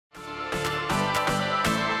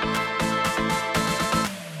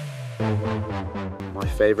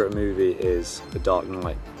favourite movie is The Dark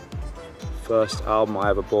Knight. First album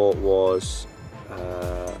I ever bought was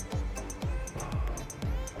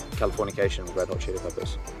Californication with Red Hot Chili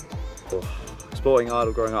Peppers. Sporting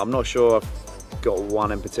idol growing up, I'm not sure I've got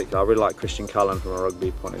one in particular. I really like Christian Cullen from a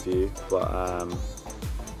rugby point of view, but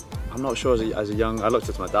I'm not sure as a young, I looked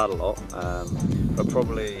up to my dad a lot, but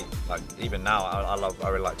probably, like, even now, I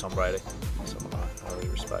really like Tom Brady, someone I really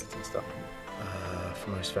respect and stuff.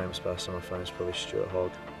 The most famous person on my phone is probably Stuart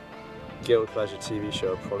Hogg. Guilty pleasure TV show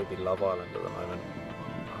would probably be Love Island at the moment.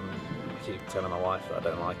 I keep telling my wife that I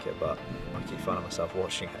don't like it, but I keep finding myself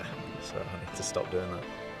watching it, so I need to stop doing that.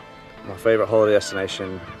 My favourite holiday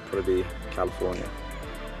destination would probably be California.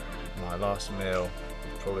 My last meal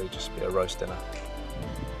would probably just be a roast dinner.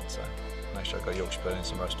 So make sure I've got Yorkshire pudding and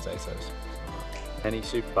some roast potatoes. Any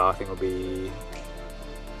superpower I think will be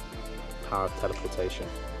power of teleportation.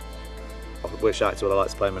 Which actor would I like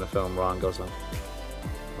to play him in a film? Ryan Gosling.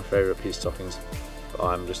 My favourite peace toppings, but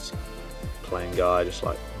I'm just a plain guy, just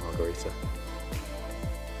like margarita.